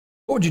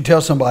What would you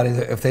tell somebody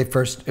that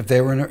if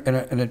they were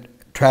in a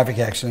traffic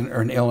accident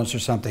or an illness or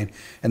something,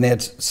 and they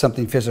had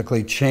something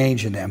physically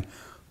change in them?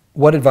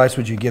 What advice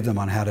would you give them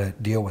on how to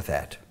deal with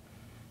that?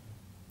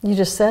 You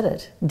just said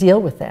it.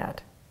 Deal with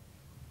that.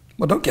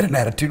 Well, don't get an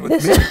attitude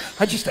with me.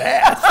 I just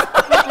asked.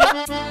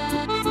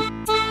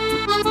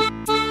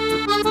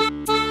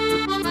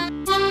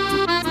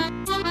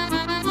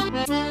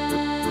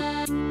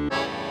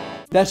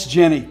 That's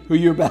Jenny, who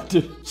you're about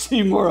to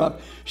see more of.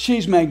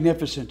 She's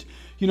magnificent.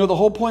 You know, the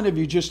whole point of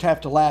You Just Have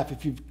to Laugh,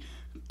 if you've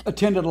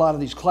attended a lot of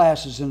these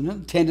classes and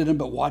attended them,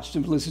 but watched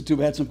them, listened to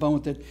them, had some fun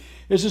with it,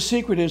 is the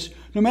secret is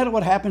no matter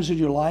what happens in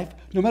your life,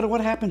 no matter what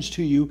happens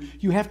to you,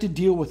 you have to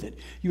deal with it.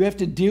 You have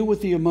to deal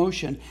with the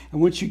emotion. And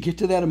once you get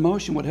to that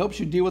emotion, what helps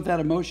you deal with that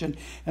emotion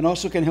and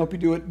also can help you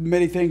do it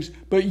many things,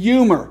 but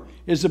humor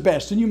is the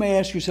best. And you may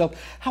ask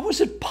yourself, how is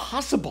it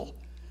possible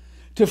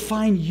to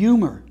find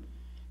humor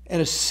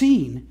at a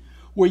scene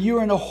where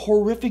you're in a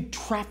horrific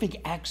traffic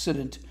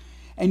accident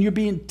and you're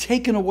being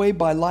taken away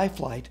by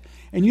lifeline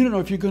and you don't know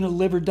if you're going to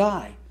live or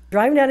die?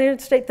 Driving down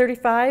Interstate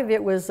 35,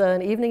 it was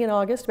an evening in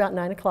August, about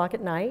 9 o'clock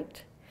at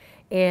night,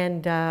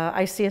 and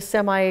I see a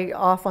semi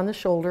off on the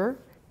shoulder.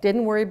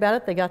 Didn't worry about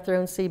it, they got their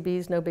own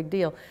CBs, no big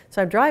deal.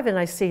 So I'm driving and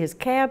I see his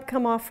cab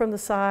come off from the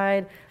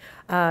side.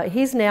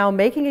 He's now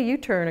making a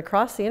U-turn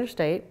across the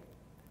interstate,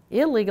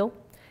 illegal,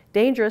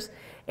 dangerous,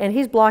 and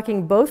he's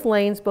blocking both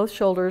lanes, both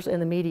shoulders,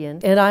 and the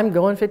median. And I'm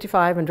going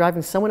 55 and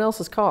driving someone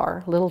else's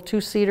car, little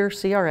two-seater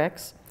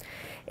CRX,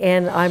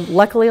 and I'm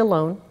luckily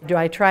alone. Do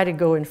I try to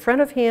go in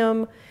front of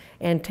him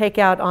and take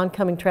out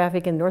oncoming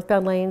traffic in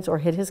northbound lanes or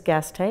hit his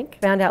gas tank?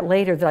 Found out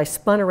later that I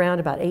spun around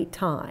about 8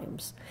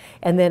 times.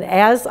 And then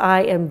as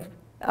I am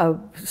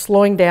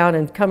slowing down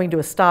and coming to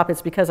a stop,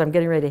 it's because I'm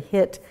getting ready to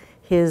hit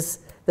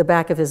the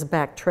back of his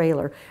back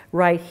trailer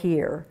right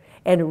here.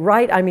 And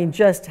I mean,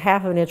 just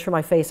half of an inch from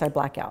my face, I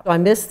black out. I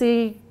miss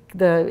the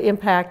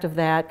impact of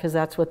that because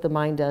that's what the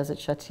mind does. It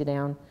shuts you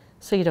down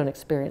so you don't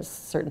experience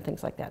certain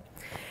things like that.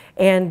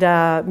 And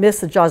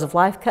missed the jaws of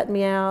life cutting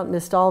me out,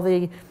 missed all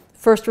the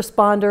first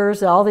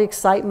responders, all the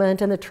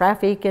excitement and the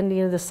traffic and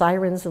the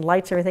sirens and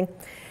lights and everything.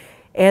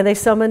 And they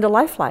summoned a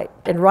life flight.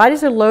 And right as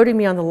they're loading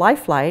me on the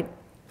life flight,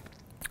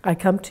 I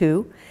come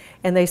to,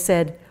 and they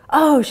said,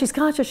 "Oh, she's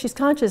conscious, she's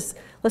conscious.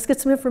 Let's get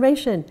some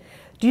information.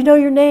 Do you know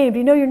your name? Do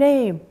you know your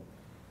name?"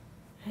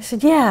 I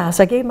said, "Yeah."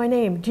 So I gave my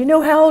name. "Do you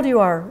know how old you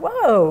are?"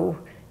 "Whoa,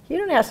 you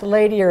don't ask a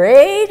lady her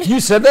age." You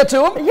said that to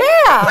them?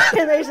 Yeah.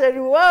 And they said,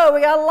 "Whoa,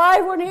 we got a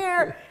live one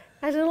here."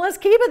 I said, "Let's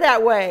keep it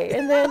that way."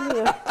 And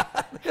then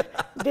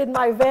did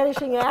my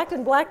vanishing act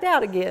and blacked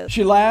out again.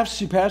 She laughs,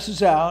 she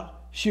passes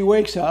out, she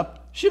wakes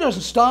up. She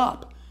doesn't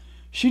stop.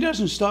 She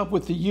doesn't stop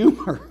with the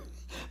humor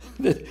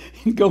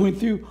in going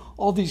through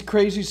all these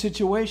crazy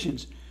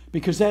situations,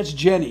 because that's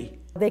Jenny.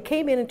 They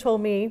came in and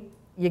told me,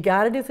 "You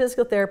got to do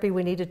physical therapy.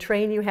 We need to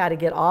train you how to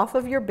get off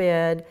of your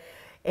bed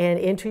and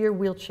into your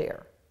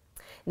wheelchair."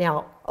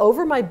 Now,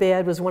 over my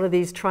bed was one of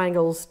these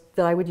triangles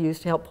that I would use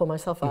to help pull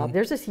myself up.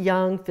 There's this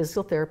young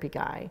physical therapy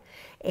guy,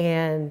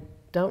 and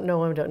don't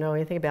know him, don't know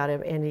anything about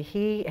him, and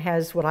he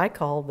has what I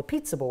call the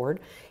pizza board.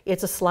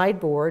 It's a slide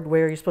board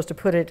where you're supposed to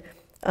put it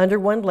under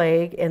one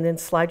leg and then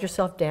slide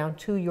yourself down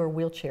to your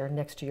wheelchair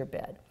next to your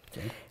bed.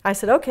 Okay. I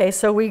said, okay,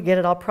 so we get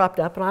it all propped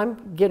up, and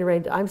I'm getting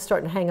ready, I'm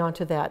starting to hang on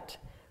to that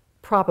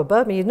prop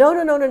above me. No,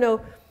 no, no, no,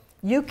 no,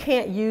 you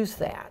can't use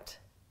that.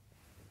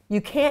 You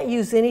can't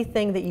use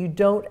anything that you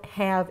don't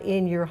have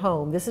in your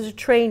home. This is to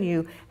train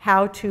you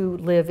how to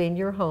live in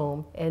your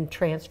home and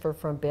transfer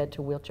from bed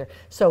to wheelchair.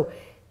 So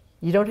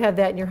you don't have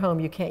that in your home,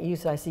 you can't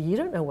use it. I said, you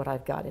don't know what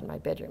I've got in my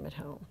bedroom at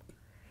home.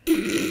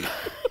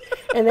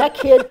 And that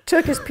kid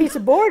took his pizza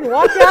board and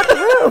walked out the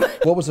room.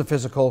 What was the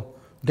physical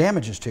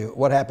damages to?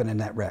 What happened in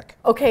that wreck?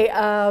 Okay,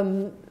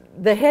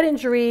 the head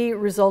injury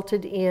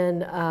resulted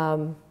in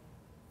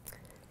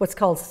what's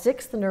called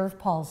sixth nerve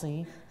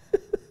palsy.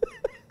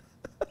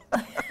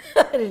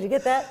 Did you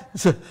get that?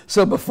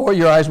 So before,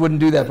 your eyes wouldn't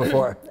do that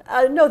before?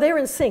 No, they were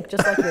in sync,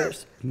 just like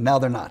yours. Now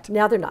they're not.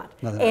 Now they're not.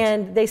 No, they're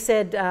and not. They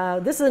said,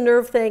 this is a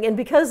nerve thing, and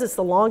because it's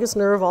the longest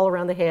nerve all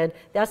around the head,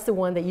 that's the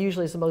one that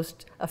usually is the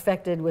most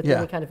affected with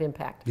any kind of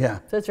impact. Yeah.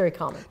 So it's very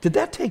common. Did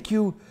that take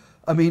you,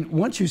 I mean,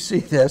 once you see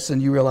this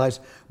and you realize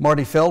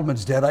Marty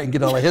Feldman's dead, I can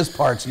get all of his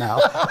parts now.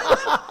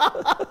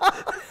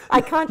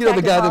 I contacted You know,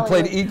 the guy that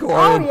played Igor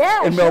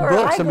and Mel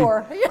Brooks.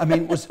 Igor. I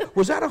mean,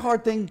 was that a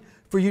hard thing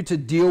for you to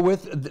deal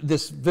with,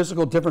 this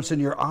physical difference in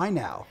your eye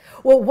now?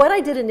 Well, what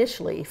I did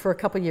initially for a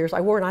couple of years,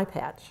 I wore an eye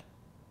patch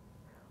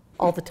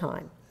all the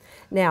time.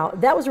 Now,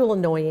 that was real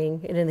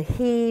annoying, and in the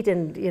heat,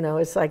 and you know,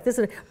 it's like this.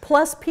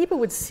 Plus, people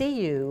would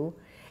see you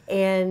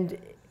and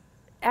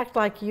act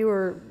like you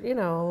were, you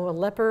know, a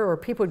leper, or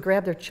people would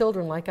grab their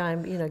children like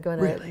I'm, you know, going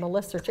to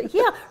molest their children.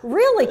 Yeah,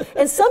 really.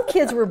 And some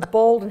kids were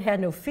bold and had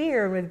no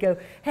fear and would go,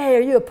 "Hey,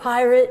 are you a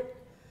pirate?"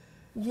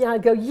 Yeah,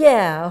 I'd go,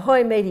 "Yeah,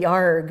 ahoy matey,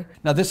 arg."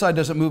 Now this eye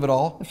doesn't move at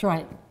all? That's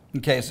right.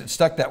 Okay, so it's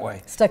stuck that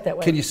way. Stuck that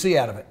way. Can you see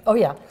out of it? Oh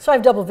yeah, so I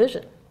have double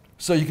vision.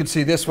 So you can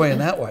see this way and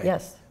that way?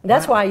 Yes. And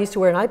that's why I used to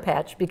wear an eye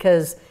patch,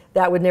 because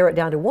that would narrow it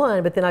down to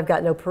 1, but then I've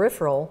got no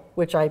peripheral,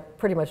 which I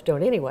pretty much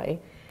don't anyway.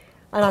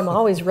 And I'm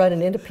always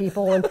running into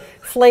people and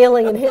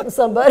flailing and hitting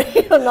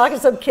somebody, knocking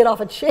some kid off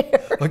a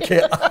chair.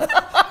 Okay.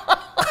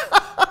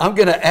 I'm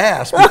going to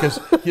ask because,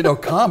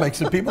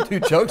 comics and people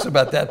do jokes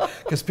about that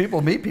because people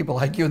meet people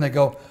like you and they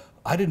go,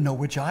 I didn't know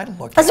which eye to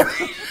look at.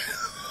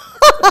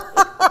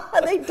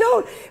 They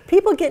don't.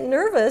 People get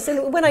nervous,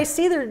 and when I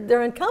see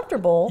they're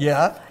uncomfortable,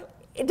 yeah,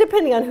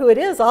 depending on who it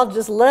is, I'll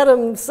just let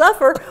them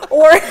suffer.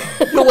 Or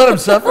you'll let them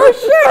suffer? Oh,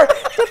 sure,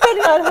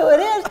 depending on who it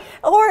is.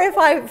 Or if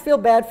I feel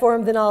bad for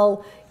them, then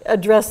I'll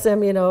address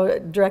them,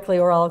 directly,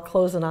 or I'll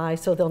close an eye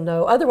so they'll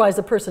know. Otherwise,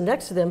 the person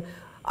next to them.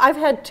 I've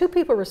had 2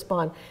 people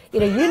respond.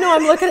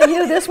 I'm looking at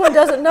you. This one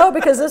doesn't know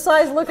because this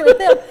eye's looking at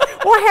them.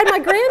 Well, I had my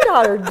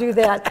granddaughter do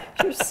that.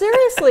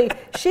 Seriously,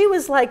 she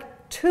was like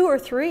 2 or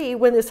 3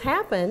 when this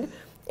happened,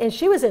 and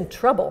she was in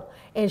trouble.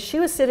 And she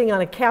was sitting on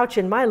a couch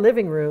in my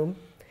living room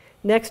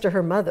next to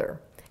her mother.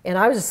 And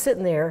I was just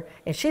sitting there,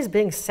 and she's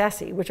being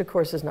sassy, which of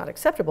course is not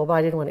acceptable, but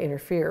I didn't want to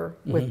interfere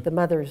with the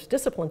mother's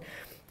discipline.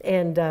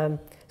 And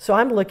so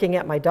I'm looking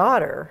at my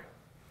daughter.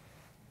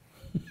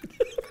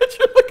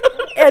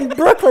 And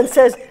Brooklyn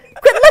says,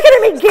 quit looking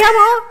at me,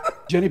 Grandma!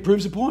 Jenny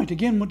proves the point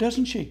again,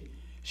 doesn't she?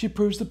 She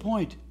proves the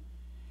point.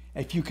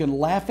 If you can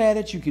laugh at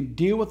it, you can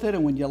deal with it,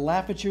 and when you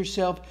laugh at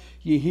yourself,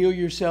 you heal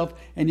yourself,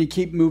 and you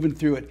keep moving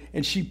through it.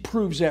 And she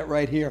proves that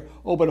right here.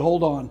 Oh, but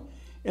hold on.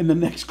 In the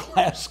next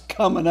class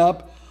coming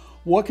up,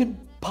 what could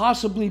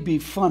possibly be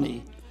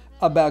funny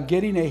about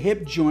getting a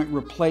hip joint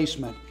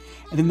replacement,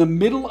 and in the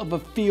middle of a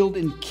field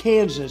in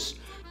Kansas,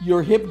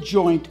 your hip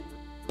joint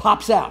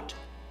pops out?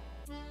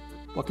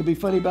 What could be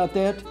funny about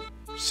that?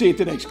 See you at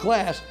the next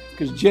class,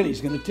 because Jenny's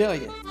going to tell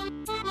you.